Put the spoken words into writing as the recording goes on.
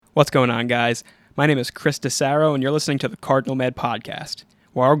What's going on, guys? My name is Chris DeSaro, and you're listening to the CardinalMed Podcast,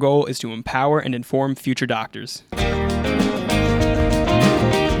 where our goal is to empower and inform future doctors.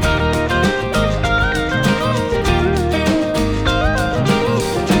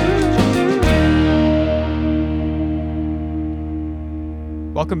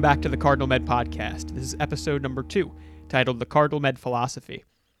 Welcome back to the CardinalMed Podcast. This is episode number 2, titled The CardinalMed Philosophy.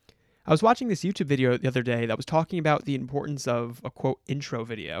 I was watching this YouTube video the other day that was talking about the importance of a, quote, intro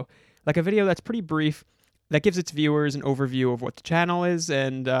video. Like a video that's pretty brief, that gives its viewers an overview of what the channel is,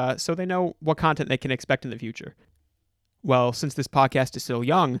 and so they know what content they can expect in the future. Well, since this podcast is still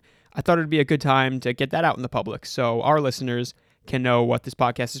young, I thought it would be a good time to get that out in the public so our listeners can know what this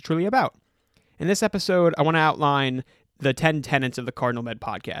podcast is truly about. In this episode, I want to outline the 10 tenets of the CardinalMed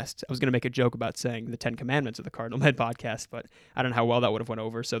Podcast. I was going to make a joke about saying the 10 commandments of the CardinalMed Podcast, but I don't know how well that would have went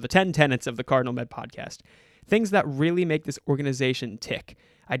over. So the 10 tenets of the CardinalMed Podcast. Things that really make this organization tick.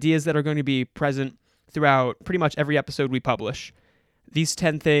 Ideas that are going to be present throughout pretty much every episode we publish. These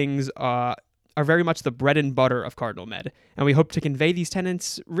 10 things are very much the bread and butter of CardinalMed, and we hope to convey these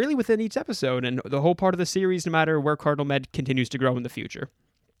tenets really within each episode and the whole part of the series, no matter where CardinalMed continues to grow in the future.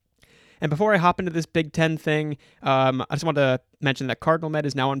 And before I hop into this Big 10 thing, I just want to mention that CardinalMed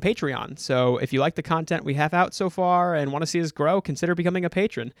is now on Patreon. So if you like the content we have out so far and want to see us grow, consider becoming a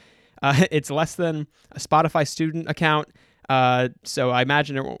patron. It's less than a Spotify student account, so I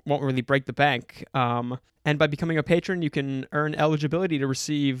imagine it won't really break the bank. And by becoming a patron, you can earn eligibility to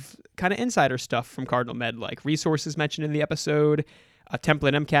receive kind of insider stuff from CardinalMed, like resources mentioned in the episode, a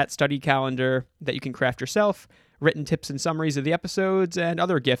template MCAT study calendar that you can craft yourself, written tips and summaries of the episodes, and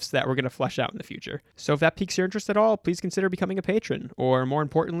other gifts that we're going to flesh out in the future. So if that piques your interest at all, please consider becoming a patron, or more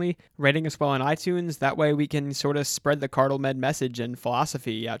importantly, rating us well on iTunes. That way we can sort of spread the CardinalMed message and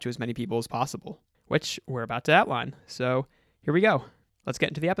philosophy out to as many people as possible, which we're about to outline. So here we go. Let's get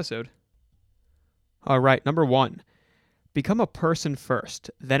into the episode. All right, number 1, become a person first,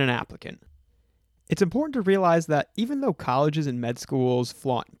 then an applicant. It's important to realize that even though colleges and med schools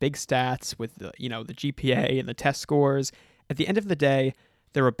flaunt big stats with the GPA and the test scores, at the end of the day,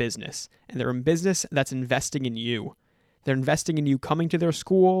 they're a business, and they're a business that's investing in you. They're investing in you coming to their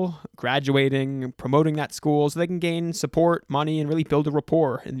school, graduating, promoting that school so they can gain support, money, and really build a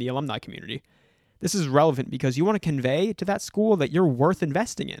rapport in the alumni community. This is relevant because you want to convey to that school that you're worth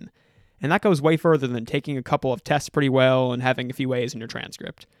investing in. And that goes way further than taking a couple of tests pretty well and having a few A's in your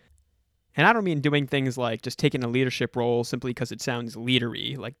transcript. And I don't mean doing things like just taking a leadership role simply because it sounds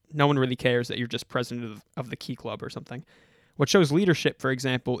leadery, like no one really cares that you're just president of the Key Club or something. What shows leadership, for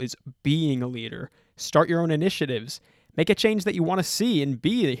example, is being a leader. Start your own initiatives. Make a change that you want to see and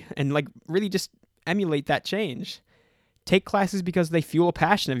be, and really just emulate that change. Take classes because they fuel a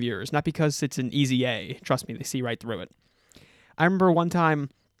passion of yours, not because it's an easy A. Trust me, they see right through it. I remember one time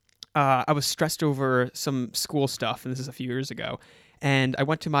I was stressed over some school stuff, and this is a few years ago. And I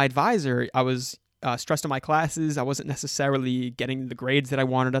went to my advisor. I was stressed on my classes. I wasn't necessarily getting the grades that I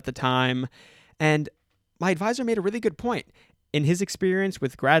wanted at the time. And my advisor made a really good point. In his experience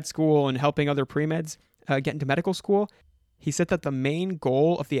with grad school and helping other pre-meds get into medical school, he said that the main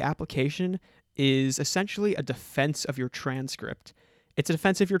goal of the application is essentially a defense of your transcript. It's a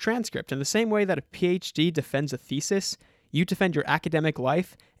defense of your transcript. In the same way that a PhD defends a thesis, you defend your academic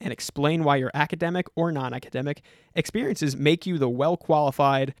life and explain why your academic or non-academic experiences make you the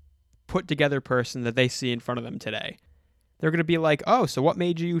well-qualified, put-together person that they see in front of them today. They're going to be like, oh, so what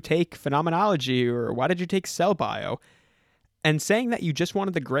made you take phenomenology, or why did you take cell bio? And saying that you just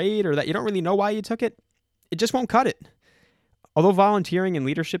wanted the grade or that you don't really know why you took it, it just won't cut it. Although volunteering and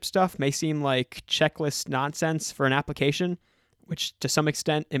leadership stuff may seem like checklist nonsense for an application, which to some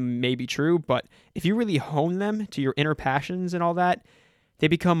extent it may be true, but if you really hone them to your inner passions and all that, they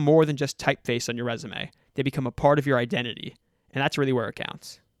become more than just typeface on your resume. They become a part of your identity, and that's really where it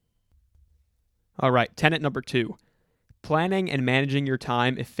counts. All right, tenet number 2. Planning and managing your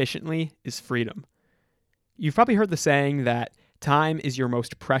time efficiently is freedom. You've probably heard the saying that time is your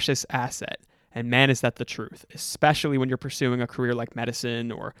most precious asset, and man, is that the truth, especially when you're pursuing a career like medicine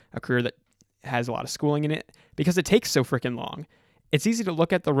or a career that has a lot of schooling in it, because it takes so freaking long. It's easy to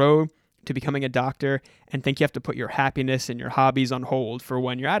look at the road to becoming a doctor and think you have to put your happiness and your hobbies on hold for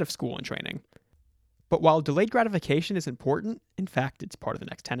when you're out of school and training. But while delayed gratification is important, in fact, it's part of the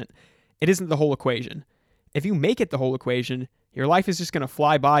next tenet, it isn't the whole equation. If you make it the whole equation, your life is just going to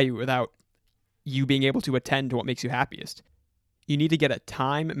fly by you without you being able to attend to what makes you happiest. You need to get a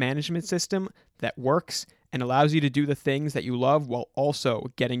time management system that works and allows you to do the things that you love while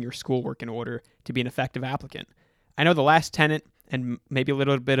also getting your schoolwork in order to be an effective applicant. I know the last tenet, and maybe a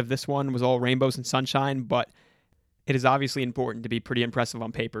little bit of this one, was all rainbows and sunshine, but It is obviously important to be pretty impressive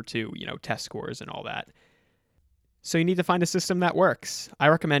on paper too, test scores and all that. So you need to find a system that works. I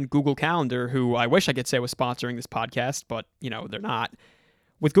recommend Google Calendar, who I wish I could say was sponsoring this podcast, but, they're not.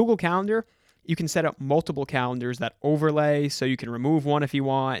 With Google Calendar, you can set up multiple calendars that overlay so you can remove one if you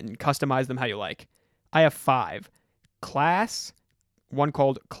want and customize them how you like. I have 5. Class, one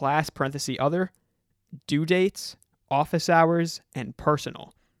called class parenthesis other, due dates, office hours, and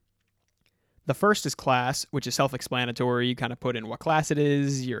personal. The first is class, which is self-explanatory. You kind of put in what class it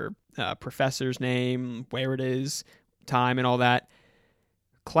is, your professor's name, where it is, time, and all that.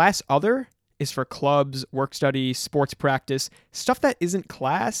 Class other is for clubs, work study, sports practice, stuff that isn't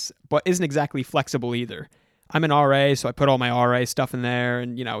class, but isn't exactly flexible either. I'm an RA, so I put all my RA stuff in there,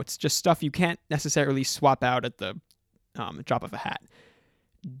 and, it's just stuff you can't necessarily swap out at the drop of a hat.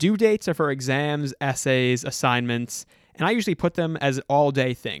 Due dates are for exams, essays, assignments, and I usually put them as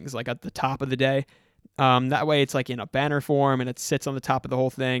all-day things, like at the top of the day. That way it's like in a banner form, and it sits on the top of the whole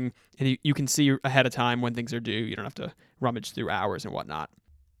thing, and you can see ahead of time when things are due. You don't have to rummage through hours and whatnot.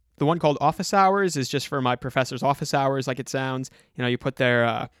 The one called office hours is just for my professor's office hours, like it sounds. You put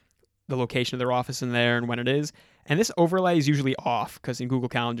the location of their office in there and when it is. And this overlay is usually off because in Google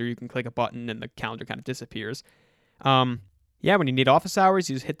Calendar, you can click a button and the calendar kind of disappears. When you need office hours,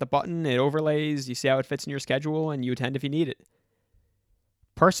 you just hit the button, it overlays, you see how it fits in your schedule, and you attend if you need it.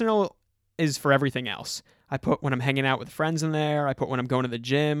 Personal is for everything else. I put when I'm hanging out with friends in there. I put when I'm going to the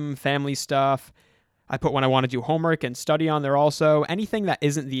gym, family stuff. I put when I want to do homework and study on there also. Anything that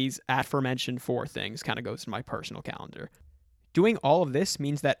isn't these aforementioned 4 things kind of goes to my personal calendar. Doing all of this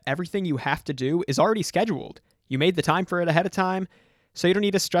means that everything you have to do is already scheduled. You made the time for it ahead of time, so you don't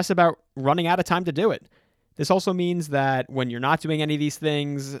need to stress about running out of time to do it. This also means that when you're not doing any of these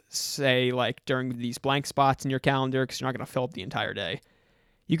things, say like during these blank spots in your calendar, because you're not going to fill up the entire day,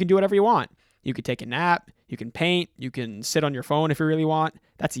 you can do whatever you want. You could take a nap, you can paint, you can sit on your phone if you really want.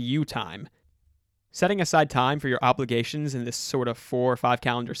 That's you time. Setting aside time for your obligations in this sort of 4 or 5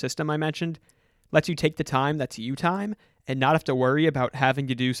 calendar system I mentioned lets you take the time that's you time and not have to worry about having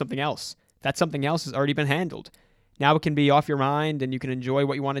to do something else. That something else has already been handled. Now it can be off your mind and you can enjoy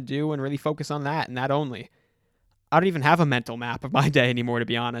what you want to do and really focus on that and that only. I don't even have a mental map of my day anymore, to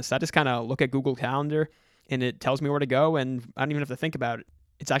be honest. I just kind of look at Google Calendar and it tells me where to go and I don't even have to think about it.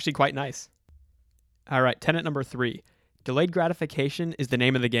 It's actually quite nice. All right, tenet number 3. Delayed gratification is the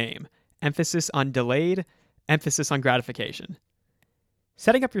name of the game. Emphasis on delayed, emphasis on gratification.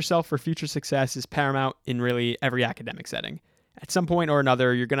 Setting up yourself for future success is paramount in really every academic setting. At some point or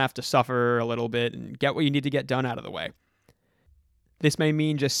another, you're going to have to suffer a little bit and get what you need to get done out of the way. This may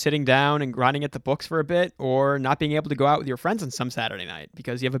mean just sitting down and grinding at the books for a bit, or not being able to go out with your friends on some Saturday night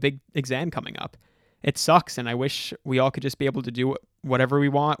because you have a big exam coming up. It sucks, and I wish we all could just be able to do whatever we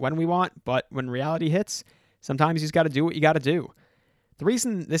want when we want, but when reality hits, sometimes you just got to do what you got to do. The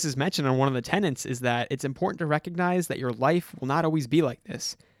reason this is mentioned on one of the tenets is that it's important to recognize that your life will not always be like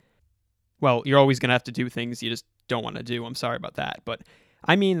this. Well, you're always going to have to do things you just don't want to do. I'm sorry about that. But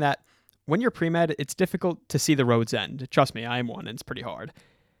I mean that when you're pre-med, it's difficult to see the road's end. Trust me, I am one, and it's pretty hard.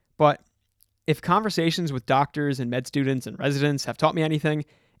 But if conversations with doctors and med students and residents have taught me anything,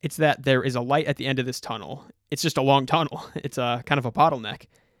 it's that there is a light at the end of this tunnel. It's just a long tunnel. It's a kind of a bottleneck.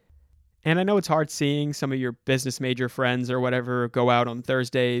 And I know it's hard seeing some of your business major friends or whatever go out on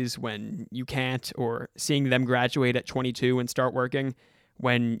Thursdays when you can't, or seeing them graduate at 22 and start working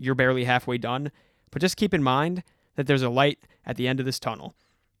when you're barely halfway done. But just keep in mind that there's a light at the end of this tunnel.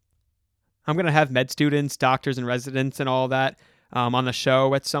 I'm going to have med students, doctors, and residents and all that on the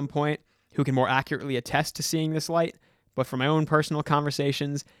show at some point who can more accurately attest to seeing this light. But from my own personal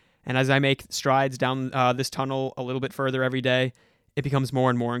conversations, and as I make strides down this tunnel a little bit further every day, it becomes more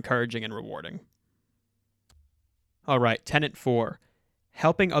and more encouraging and rewarding. All right, tenet 4.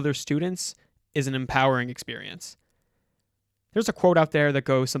 Helping other students is an empowering experience. There's a quote out there that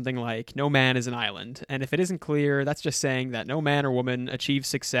goes something like, "No man is an island," and if it isn't clear, that's just saying that no man or woman achieves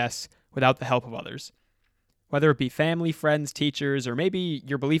success without the help of others. Whether it be family, friends, teachers, or maybe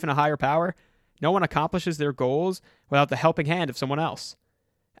your belief in a higher power, no one accomplishes their goals without the helping hand of someone else.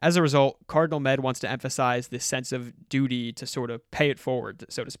 As a result, CardinalMed wants to emphasize this sense of duty to sort of pay it forward,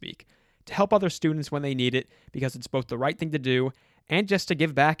 so to speak, to help other students when they need it, because it's both the right thing to do and just to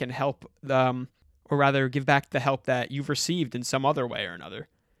give back and help them, or rather give back the help that you've received in some other way or another.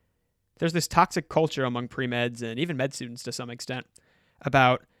 There's this toxic culture among pre-meds and even med students to some extent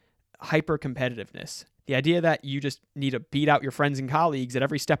about hyper-competitiveness. The idea that you just need to beat out your friends and colleagues at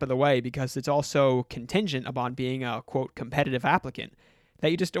every step of the way because it's also contingent upon being a, quote, competitive applicant, that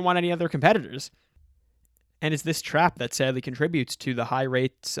you just don't want any other competitors. And it's this trap that sadly contributes to the high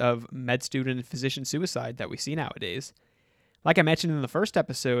rates of med student and physician suicide that we see nowadays. Like I mentioned in the first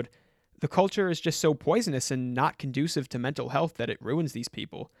episode, the culture is just so poisonous and not conducive to mental health that it ruins these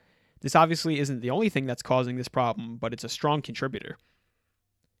people. This obviously isn't the only thing that's causing this problem, but it's a strong contributor.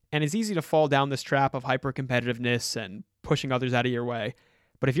 And it's easy to fall down this trap of hyper-competitiveness and pushing others out of your way.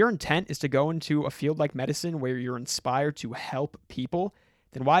 But if your intent is to go into a field like medicine where you're inspired to help people,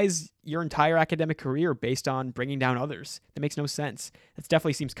 then why is your entire academic career based on bringing down others? That makes no sense. That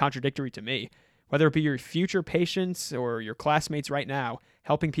definitely seems contradictory to me. Whether it be your future patients or your classmates right now,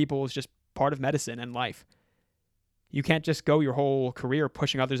 helping people is just part of medicine and life. You can't just go your whole career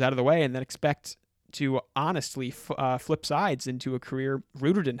pushing others out of the way and then expect to honestly flip sides into a career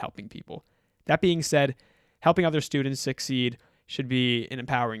rooted in helping people. That being said, helping other students succeed should be an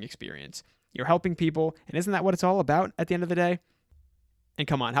empowering experience. You're helping people, and isn't that what it's all about at the end of the day? And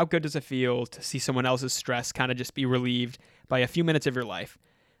come on, how good does it feel to see someone else's stress kind of just be relieved by a few minutes of your life?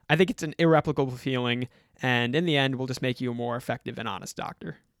 I think it's an irreplicable feeling, and in the end, will just make you a more effective and honest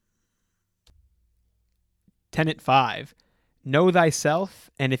doctor. Tenet 5. Know thyself,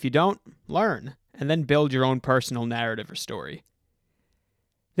 and if you don't, learn, and then build your own personal narrative or story.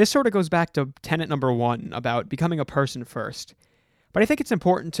 This sort of goes back to tenet number 1 about becoming a person first. But I think it's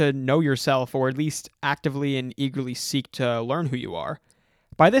important to know yourself, or at least actively and eagerly seek to learn who you are.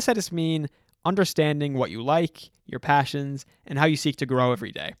 By this, I just mean understanding what you like, your passions, and how you seek to grow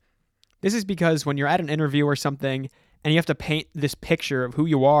every day. This is because when you're at an interview or something, and you have to paint this picture of who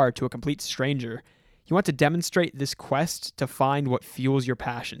you are to a complete stranger, you want to demonstrate this quest to find what fuels your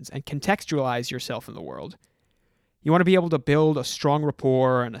passions and contextualize yourself in the world. You want to be able to build a strong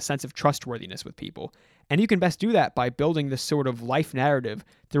rapport and a sense of trustworthiness with people, and you can best do that by building this sort of life narrative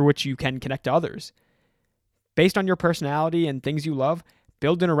through which you can connect to others. Based on your personality and things you love,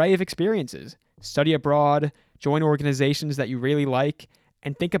 build an array of experiences. Study abroad, join organizations that you really like,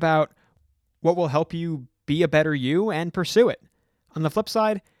 and think about what will help you be a better you and pursue it. On the flip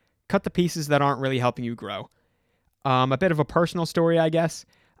side, cut the pieces that aren't really helping you grow. A bit of a personal story, I guess.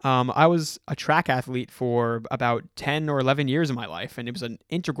 I was a track athlete for about 10 or 11 years of my life, and it was an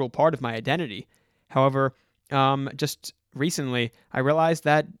integral part of my identity. However, just recently, I realized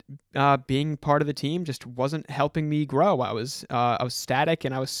that being part of the team just wasn't helping me grow. I was static,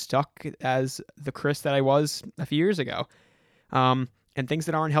 and I was stuck as the Chris that I was a few years ago. And things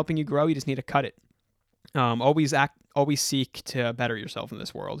that aren't helping you grow, you just need to cut it. Always seek to better yourself in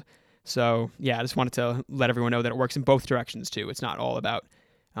this world. So yeah, I just wanted to let everyone know that it works in both directions too. It's not all about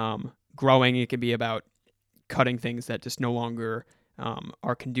growing. It can be about cutting things that just no longer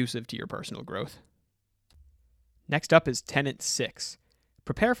are conducive to your personal growth. Next up is tenet 6.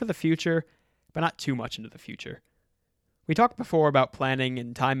 Prepare for the future, but not too much into the future. We talked before about planning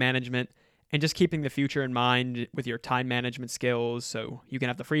and time management and just keeping the future in mind with your time management skills so you can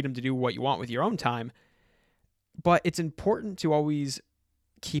have the freedom to do what you want with your own time. But it's important to always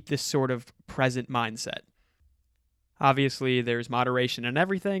keep this sort of present mindset. Obviously, there's moderation in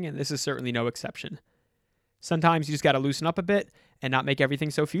everything, and this is certainly no exception. Sometimes you just got to loosen up a bit and not make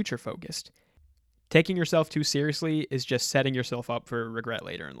everything so future-focused. Taking yourself too seriously is just setting yourself up for regret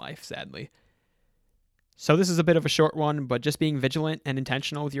later in life, sadly. So this is a bit of a short one, but just being vigilant and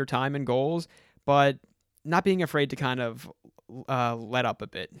intentional with your time and goals, but not being afraid to kind of let up a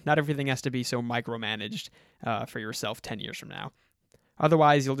bit. Not everything has to be so micromanaged for yourself 10 years from now.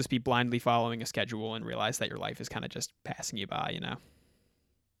 Otherwise, you'll just be blindly following a schedule and realize that your life is kind of just passing you by,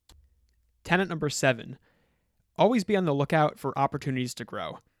 Tenet number 7. Always be on the lookout for opportunities to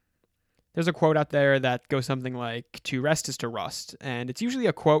grow. There's a quote out there that goes something like, "To rest is to rust," and it's usually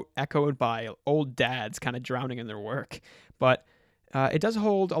a quote echoed by old dads kind of drowning in their work, but it does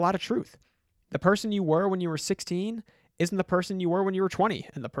hold a lot of truth. The person you were when you were 16 isn't the person you were when you were 20,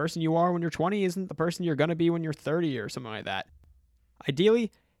 and the person you are when you're 20 isn't the person you're going to be when you're 30 or something like that.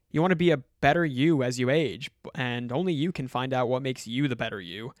 Ideally, you want to be a better you as you age, and only you can find out what makes you the better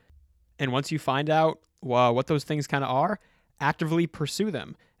you. And once you find out what those things kind of are, actively pursue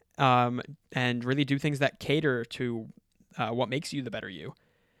them. And really do things that cater to what makes you the better you.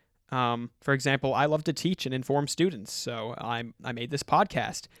 For example, I love to teach and inform students, so I made this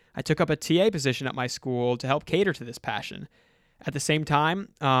podcast. I took up a TA position at my school to help cater to this passion. At the same time,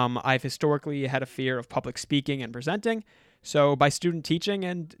 I've historically had a fear of public speaking and presenting, so by student teaching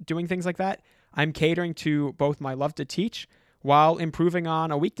and doing things like that, I'm catering to both my love to teach while improving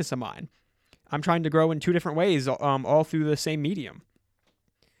on a weakness of mine. I'm trying to grow in 2 different ways, all through the same medium.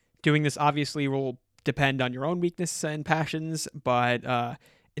 Doing this obviously will depend on your own weakness and passions, but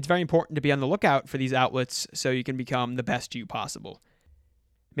it's very important to be on the lookout for these outlets so you can become the best you possible.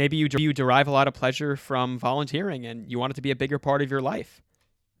 Maybe you derive a lot of pleasure from volunteering and you want it to be a bigger part of your life.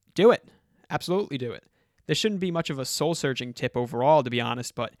 Do it. Absolutely do it. This shouldn't be much of a soul-searching tip overall, to be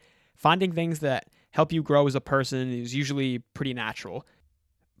honest, but finding things that help you grow as a person is usually pretty natural,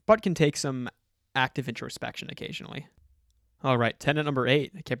 but can take some active introspection occasionally. All right, tenet number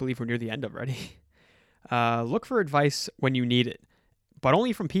 8. I can't believe we're near the end already. Look for advice when you need it, but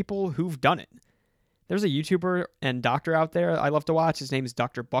only from people who've done it. There's a YouTuber and doctor out there I love to watch. His name is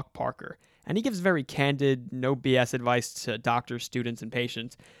Dr. Buck Parker, and he gives very candid, no BS advice to doctors, students, and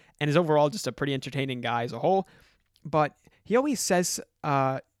patients, and is overall just a pretty entertaining guy as a whole. But he always says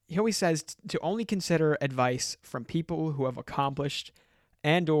to only consider advice from people who have accomplished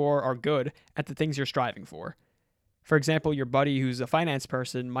and/or are good at the things you're striving for. For example, your buddy who's a finance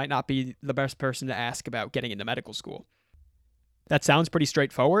person might not be the best person to ask about getting into medical school. That sounds pretty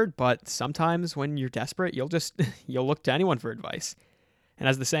straightforward, but sometimes when you're desperate, you'll look to anyone for advice. And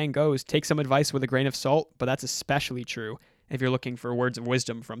as the saying goes, take some advice with a grain of salt, but that's especially true if you're looking for words of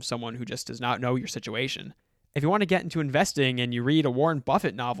wisdom from someone who just does not know your situation. If you want to get into investing and you read a Warren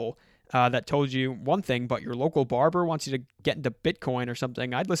Buffett novel that told you one thing, but your local barber wants you to get into Bitcoin or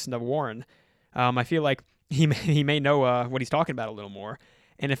something, I'd listen to Warren. I feel like he may know what he's talking about a little more.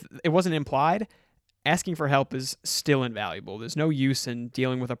 And if it wasn't implied, asking for help is still invaluable. There's no use in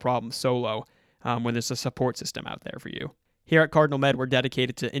dealing with a problem solo when there's a support system out there for you. Here at CardinalMed, we're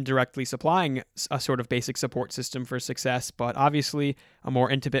dedicated to indirectly supplying a sort of basic support system for success, but obviously a more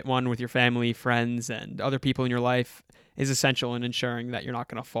intimate one with your family, friends, and other people in your life is essential in ensuring that you're not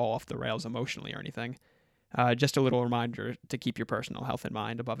going to fall off the rails emotionally or anything. Just a little reminder to keep your personal health in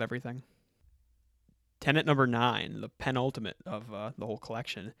mind above everything. Tenet number 9, the penultimate of the whole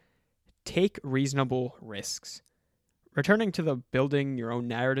collection. Take reasonable risks. Returning to the building your own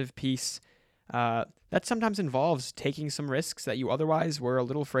narrative piece, that sometimes involves taking some risks that you otherwise were a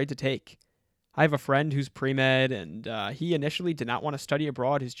little afraid to take. I have a friend who's pre-med, and he initially did not want to study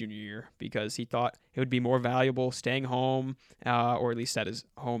abroad his junior year because he thought it would be more valuable staying home, or at least at his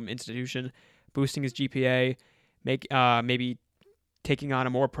home institution, boosting his GPA, maybe taking on a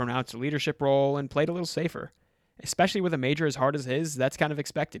more pronounced leadership role, and played a little safer. Especially with a major as hard as his, that's kind of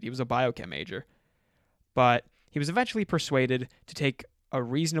expected. He was a biochem major. But he was eventually persuaded to take a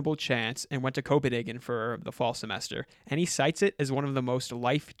reasonable chance and went to Copenhagen for the fall semester, and he cites it as one of the most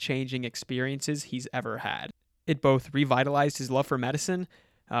life-changing experiences he's ever had. It both revitalized his love for medicine,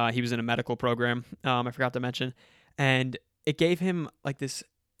 he was in a medical program, I forgot to mention, and it gave him like this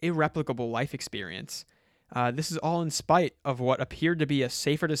irreplicable life experience. This is all in spite of what appeared to be a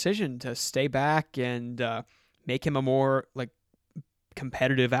safer decision to stay back and make him a more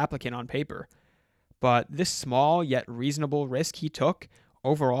competitive applicant on paper. But this small yet reasonable risk he took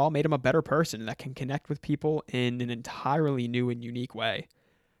overall made him a better person that can connect with people in an entirely new and unique way.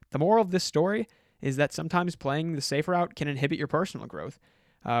 The moral of this story is that sometimes playing the safe route can inhibit your personal growth,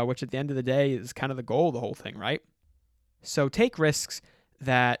 which at the end of the day is kind of the goal of the whole thing, right? So take risks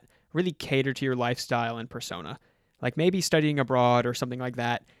that really cater to your lifestyle and persona. Like maybe studying abroad or something like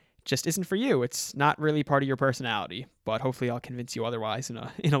that just isn't for you. It's not really part of your personality, but hopefully I'll convince you otherwise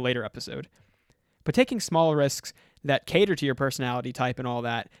in a later episode. But taking small risks that cater to your personality type and all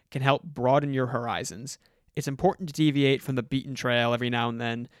that can help broaden your horizons. It's important to deviate from the beaten trail every now and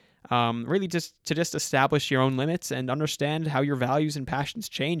then, really just to establish your own limits and understand how your values and passions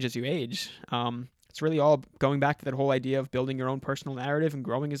change as you age. It's really all going back to that whole idea of building your own personal narrative and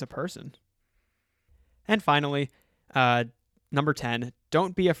growing as a person. And finally, number 10,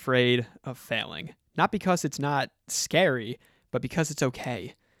 don't be afraid of failing. Not because it's not scary, but because it's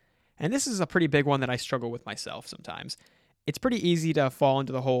okay. And this is a pretty big one that I struggle with myself sometimes. It's pretty easy to fall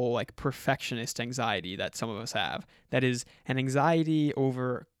into the whole perfectionist anxiety that some of us have. That is an anxiety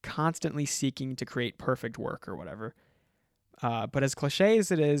over constantly seeking to create perfect work or whatever. But as cliche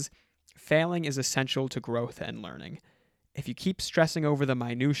as it is, failing is essential to growth and learning. If you keep stressing over the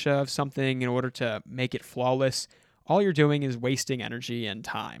minutia of something in order to make it flawless, all you're doing is wasting energy and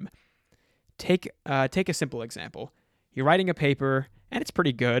time. Take a simple example. You're writing a paper, and it's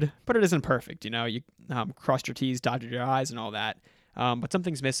pretty good, but it isn't perfect. You crossed your T's, dotted your I's, and all that. But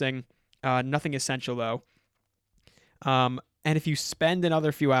something's missing. Nothing essential, though. And if you spend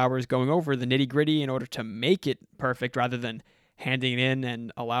another few hours going over the nitty-gritty in order to make it perfect rather than handing it in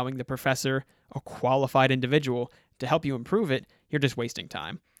and allowing the professor, a qualified individual, to help you improve it, you're just wasting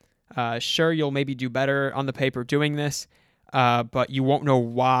time. Sure, you'll maybe do better on the paper doing this, but you won't know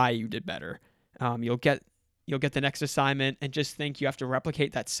why you did better. You'll get the next assignment and just think you have to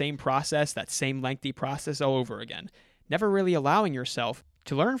replicate that same process, that same lengthy process all over again, never really allowing yourself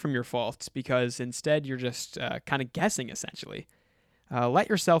to learn from your faults because instead you're just kind of guessing, essentially. Let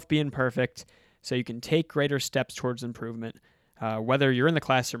yourself be imperfect so you can take greater steps towards improvement, whether you're in the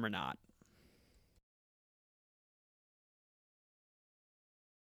classroom or not.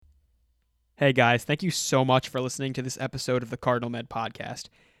 Hey guys, thank you so much for listening to this episode of the CardinalMed podcast.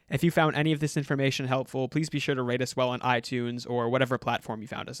 If you found any of this information helpful, please be sure to rate us well on iTunes or whatever platform you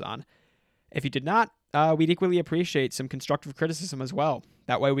found us on. If you did not, we'd equally appreciate some constructive criticism as well.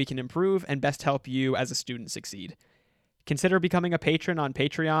 That way we can improve and best help you as a student succeed. Consider becoming a patron on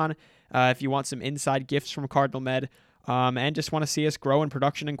Patreon if you want some inside gifts from CardinalMed and just want to see us grow in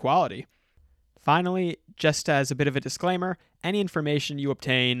production and quality. Finally, just as a bit of a disclaimer, any information you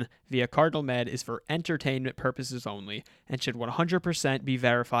obtain via CardinalMed is for entertainment purposes only and should 100% be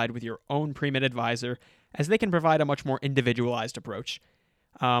verified with your own pre-med advisor, as they can provide a much more individualized approach.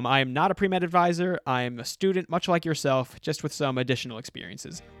 I am not a pre-med advisor. I am a student, much like yourself, just with some additional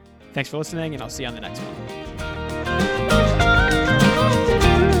experiences. Thanks for listening, and I'll see you on the next one.